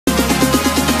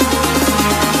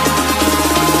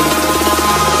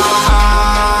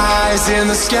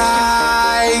the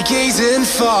sky, gazing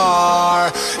far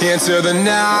into the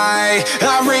night.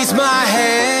 I raise my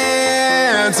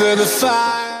hand to the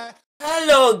fire.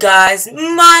 Hello guys,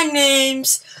 my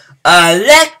name's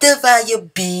Electivire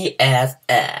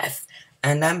BFF,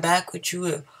 and I'm back with you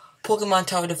with Pokemon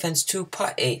Tower Defense 2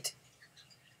 Part 8.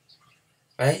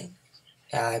 Right?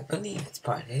 Yeah, I believe it's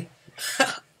Part 8.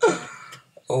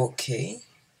 Okay.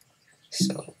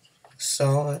 So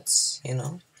let's,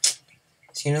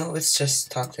 let's just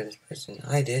talk to this person.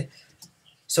 I did.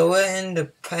 So we're in the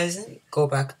present. Go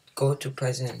to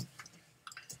present.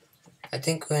 I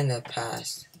think we're in the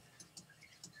past.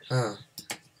 Huh.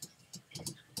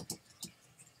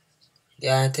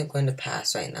 Yeah, I think we're in the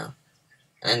past right now.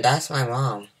 And that's my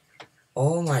mom.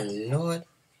 Oh my lord.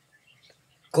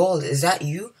 Gold, is that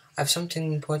you? I have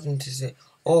something important to say.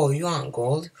 Oh, you aren't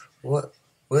Gold? What?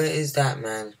 Where is that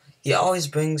man? He always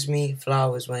brings me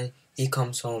flowers when he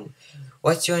comes home.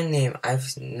 What's your name?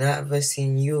 I've never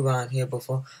seen you around here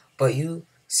before, but you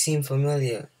seem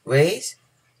familiar. Raze?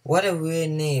 What a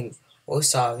weird name. Oh,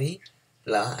 sorry.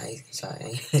 Blah,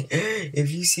 sorry.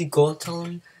 If you see Gold, tell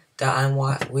him that I'm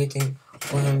waiting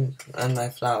for him and my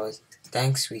flowers.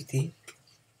 Thanks, sweetie.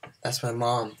 That's my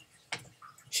mom.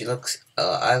 She looks,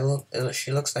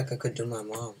 she looks like I could do my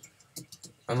mom.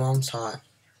 My mom's hot.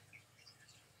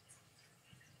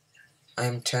 I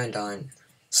am turned on.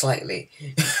 Slightly.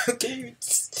 Okay.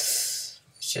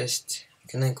 Just,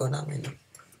 can I go down right now?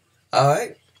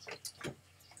 Alright.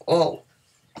 Oh.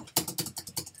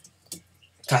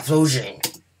 Typhlosion.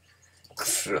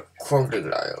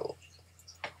 Crocodile.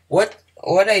 What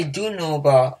I do know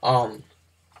about,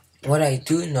 what I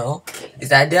do know is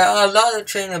that there are a lot of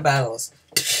trainer battles.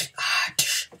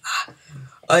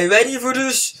 Are you ready for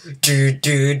this?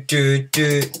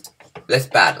 Let's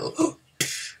battle.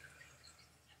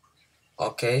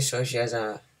 Okay, so she has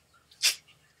a...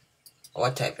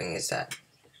 What typing is that?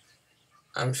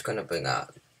 I'm just gonna bring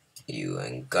out you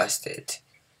and Gusted.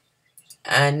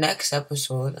 And next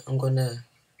episode, I'm gonna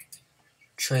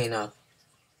train up.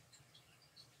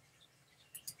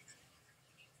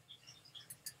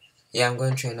 Yeah, I'm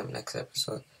gonna train up next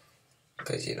episode.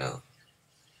 Because,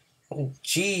 Oh,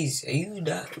 jeez, are you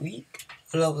that weak?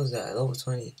 What level is that? Level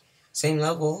 20. Same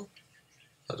level?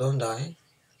 Oh, don't die.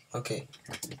 Okay.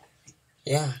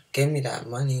 Yeah, give me that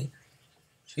money.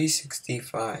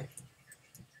 365.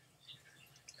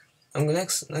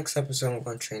 Next episode I'm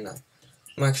gonna train up.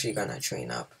 I'm actually gonna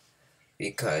train up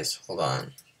because hold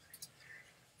on.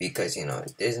 Because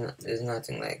there's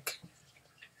nothing like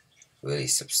really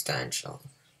substantial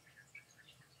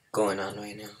going on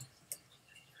right now.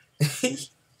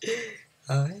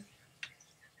 Alright.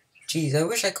 Jeez, I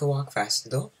wish I could walk faster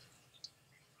though.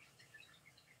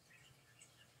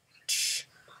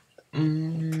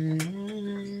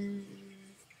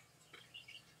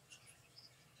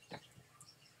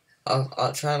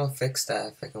 I'll try to fix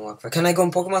that if I can walk fast. Can I go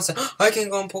in Pokemon Center? I can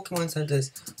go in Pokemon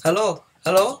Centers. Hello?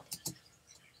 Hello?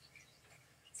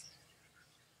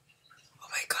 Oh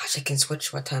my gosh, I can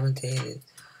switch what time of day it is.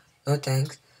 No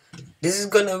thanks. This is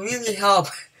gonna really help.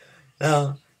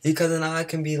 No, because now I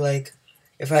can be like,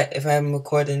 if I'm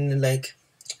recording like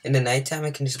in the nighttime,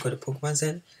 I can just go to Pokemon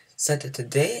Center, set it to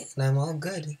day, and I'm all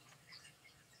good.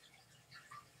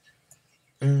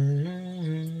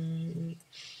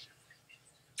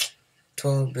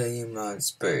 12 billion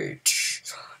miles per.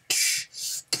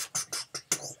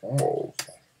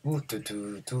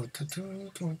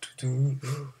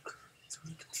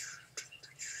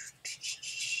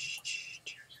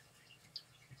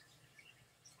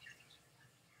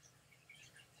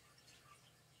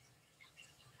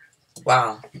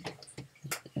 Wow,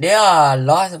 there are a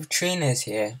lot of trainers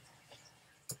here.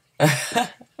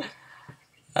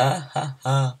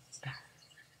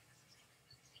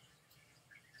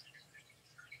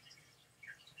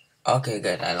 Okay,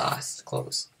 good. I lost.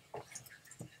 Close.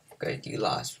 Good, you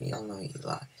lost. We all know you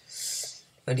lost.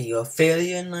 What are you, a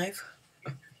failure in life?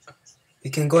 We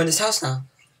can go in this house now.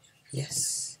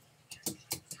 Yes.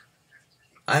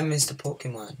 I missed the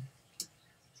Pokemon.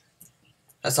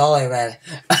 That's all I read.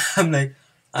 I'm like,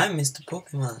 I missed the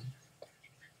Pokemon.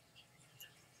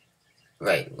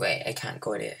 Right, I can't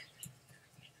go there.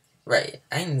 Right,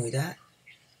 I knew that.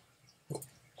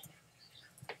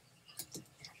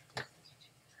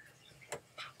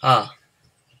 A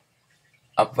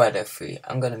weather free.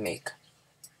 I'm gonna make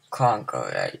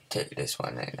Conquer. I take this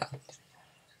one right now.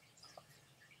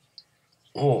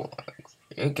 Oh,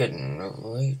 you're getting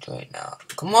late right now.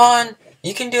 Come on,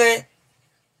 you can do it.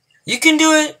 You can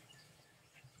do it.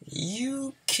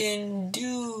 You can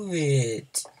do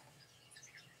it.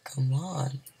 Come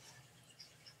on.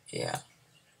 Yeah.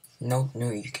 Nope, no,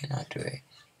 you cannot do it.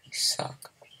 You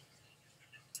suck.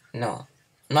 No,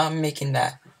 I'm not making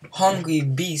that hungry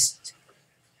beast.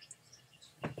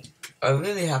 I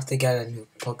really have to get a new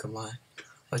Pokemon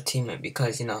or teammate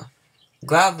because, you know,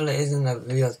 Graveler isn't a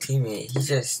real teammate. He's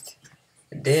just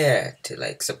there to,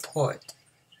 like, support.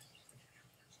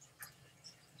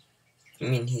 I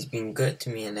mean, he's been good to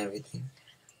me and everything,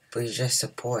 but he's just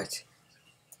support.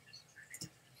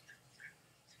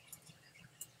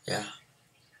 Yeah.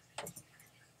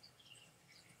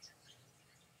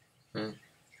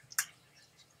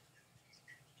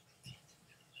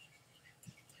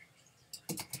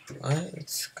 Alright,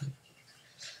 it's good.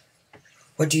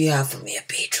 What do you have for me? A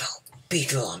Beedrill.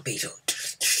 Beedrill on Beedrill.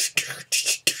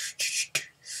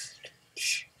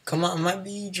 Come on, my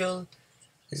Beedrill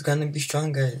is gonna be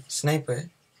stronger. Sniper.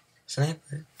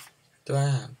 Sniper. Do I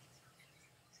have?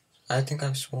 I think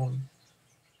I've Swarm.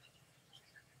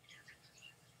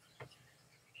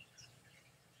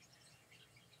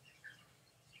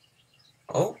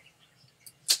 Oh.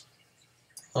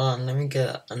 Hold on, let me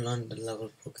get another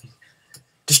level Pokemon.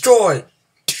 Destroy!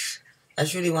 I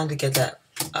just really want to get that.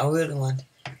 I really want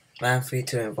Manfree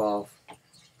to evolve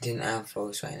in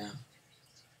Ampharos right now.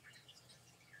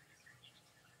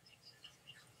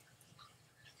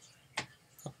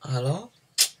 Hello?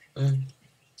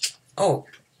 Oh.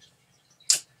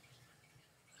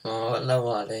 Oh, what level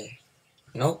are they?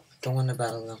 Nope, don't want to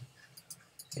battle them.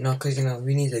 You know, cause you know,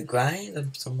 we need to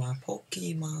grind some more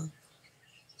Pokemon.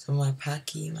 Some more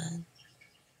Pokemon.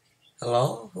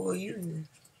 Hello? Who are you?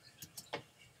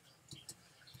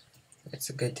 It's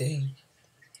a good day.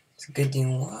 It's a good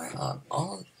thing. Why?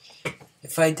 All.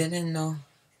 If I didn't know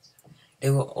they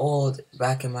were old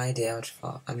back in my day, I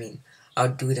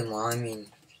would do them all.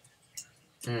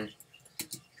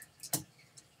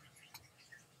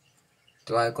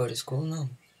 Do I go to school? No.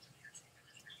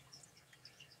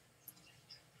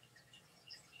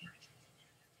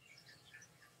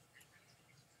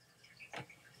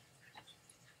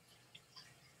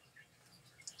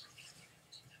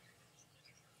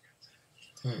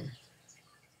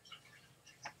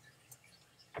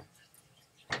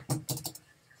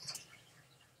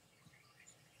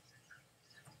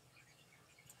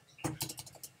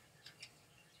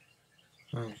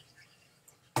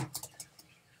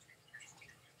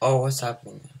 Oh, what's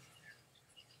happening?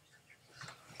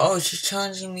 Oh, she's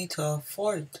challenging me to a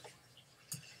fort.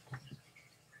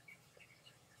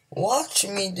 Watch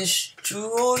me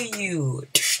destroy you.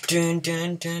 Dun,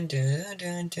 dun, dun, dun,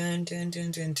 dun, dun, dun,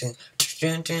 dun, dun, dun.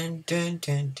 Dun, dun, dun,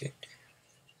 dun, dun.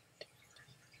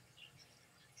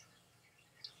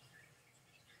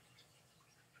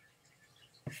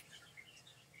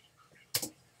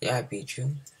 Yeah, I beat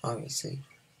you, obviously.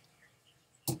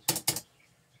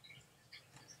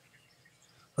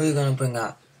 Who are you gonna bring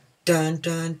out? Dun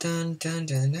dun dun dun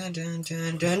dun dun dun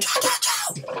dun dun dun.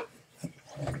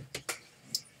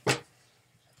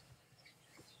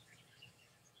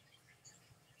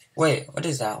 Wait, what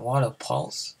is that? Water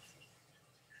pulse?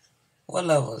 What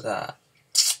level is that?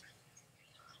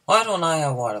 Why don't I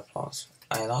have water pulse?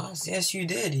 I lost? Yes, you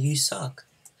did. You suck.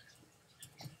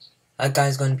 That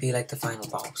guy's gonna be like the final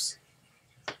boss.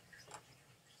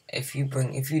 If you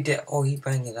did, oh, he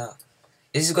bring it up.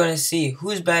 This is gonna see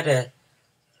who's better,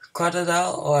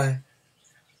 Crocodile or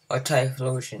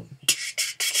Typhlosion.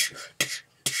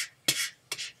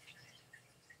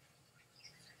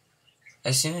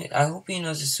 I hope he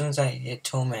knows as soon as I hit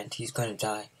Torment, he's gonna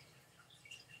die.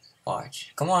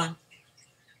 Watch. Come on.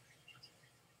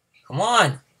 Come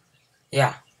on.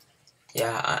 Yeah.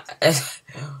 Yeah.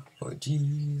 Oh,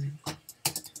 gee.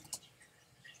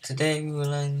 Today we will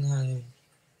learn how to.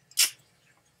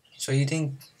 So you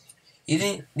think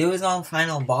there was no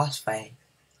final boss fight?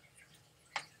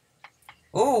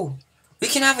 Oh, we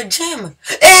can have a gym.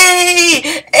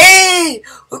 Hey, hey,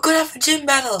 we could have a gym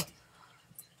battle.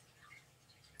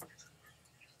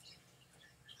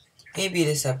 Maybe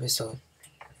this episode.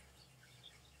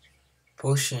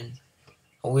 Potion,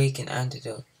 awaken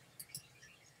antidote.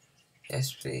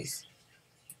 Yes, please.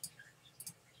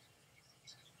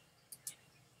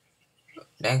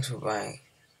 Thanks for buying.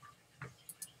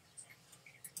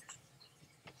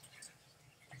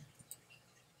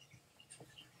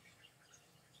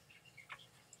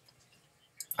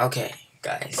 Okay,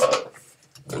 guys,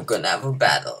 we're gonna have a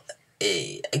battle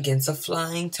against a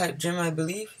flying type gym, I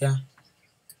believe. Yeah.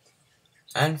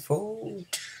 And fold.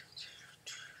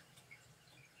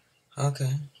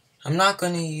 Okay. I'm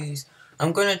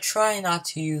gonna try not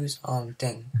to use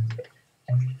thing.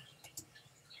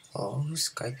 Oh, who's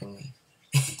Skyping me?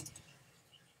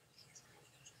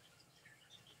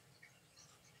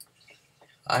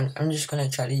 I'm just gonna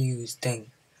try to use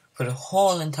thing for the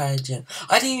whole entire gym.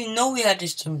 I didn't even know we had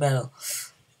this gym battle.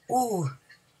 Ooh.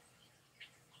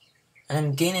 And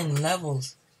I'm gaining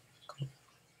levels.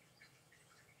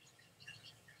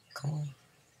 Come on.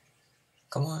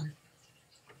 Come on.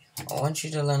 I want you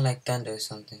to learn like thunder or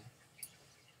something.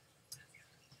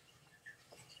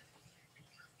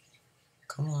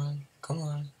 Come on. Come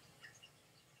on.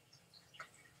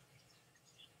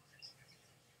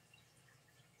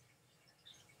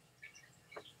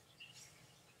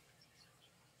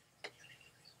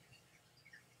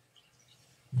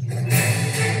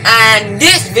 And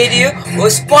this video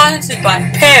was sponsored by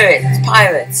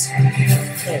Pirates, man.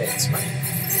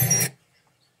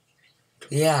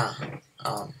 Yeah,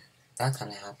 that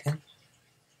kinda happened.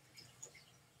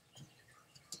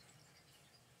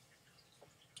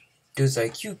 Dude's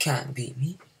like, you can't beat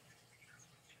me.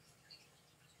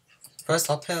 First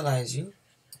I'll paralyze you.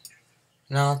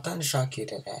 Now I'll thundershock you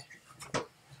to that.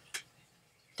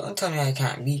 Don't tell me I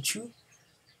can't beat you.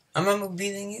 I remember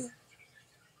beating you.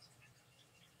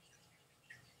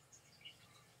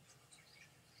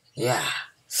 Yeah.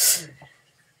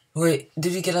 Wait,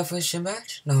 did we get our first gym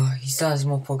badge? No, he still has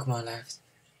more Pokemon left.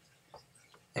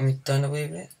 Let me Thunder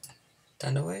Wave it.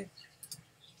 Thunder Wave.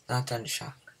 Now Thunder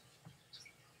Shock.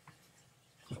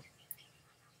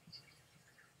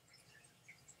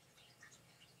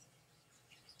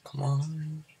 Come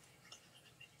on.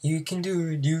 You can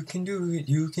do it, you can do it,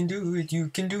 you can do it, you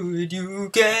can do it, you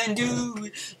can do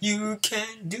it, you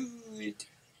can do it.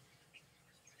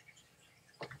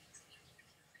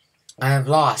 I have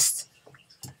lost.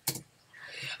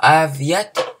 I have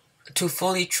yet to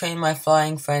fully train my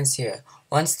flying friends here.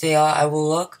 Once they are, I will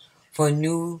look for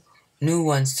new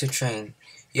ones to train.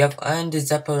 You have earned the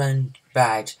Zeppelin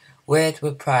badge. Wear it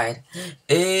with pride.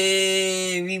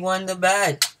 Hey, we won the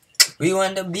badge. We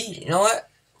won the beat. You know what?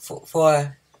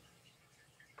 For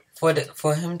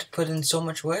him to put in so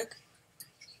much work,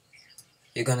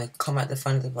 you're gonna come at the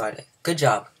front of the party. Good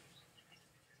job.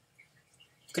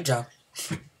 Good job.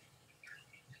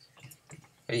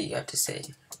 What do you have to say?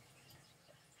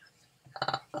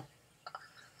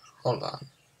 Hold on.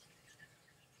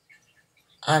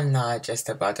 I'm not just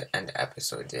about to end the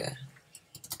episode there.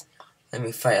 Let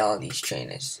me fight all these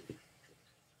trainers.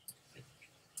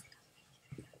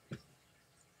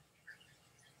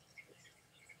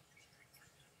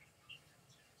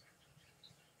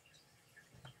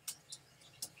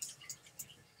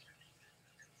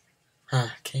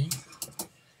 Okay.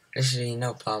 This should be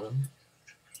no problem.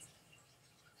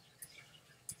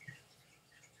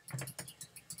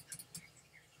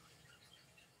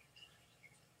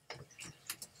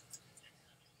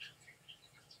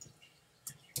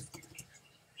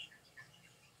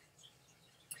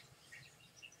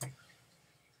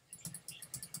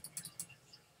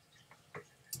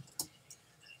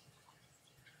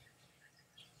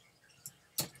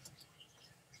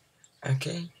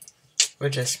 Okay, we'll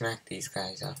just smack these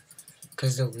guys up,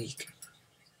 cause they're weak.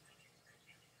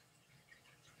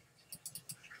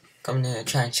 Come there and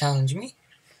try and challenge me.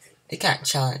 They can't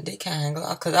challenge, they can't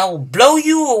handle it, cause I will blow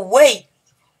you away.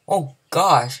 Oh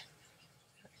gosh.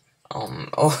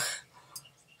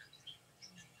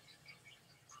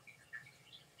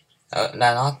 That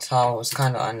knockdown was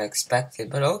kind of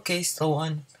unexpected, but okay, still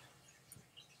won.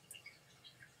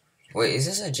 Wait, is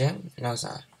this a gym? No, it's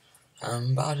not.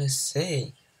 I'm about to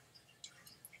say.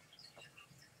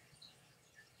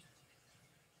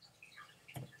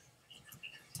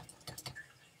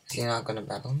 Is he not gonna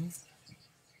battle me?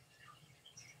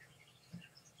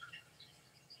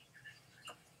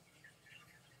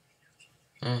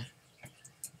 What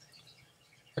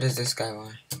does this guy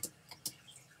want?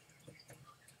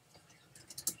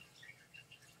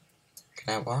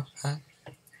 Can I walk back?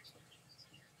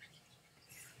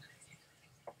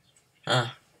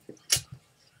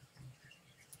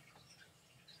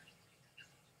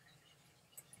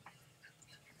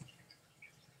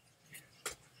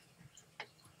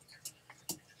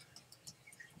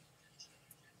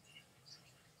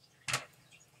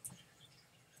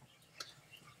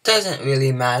 Doesn't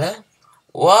really matter.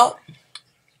 Well,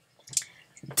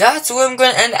 that's where I'm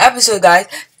gonna end the episode, guys.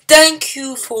 Thank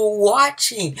you for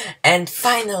watching. And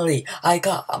finally, I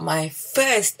got my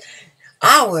first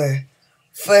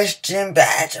gym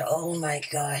badge. Oh my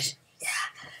gosh. Yeah.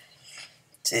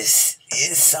 This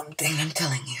is something, I'm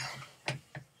telling you.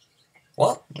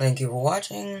 Well, thank you for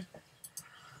watching.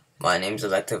 My name's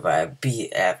Electivire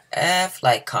BFF.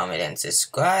 Like, comment, and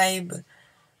subscribe.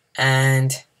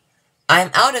 And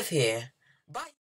I'm out of here. Bye.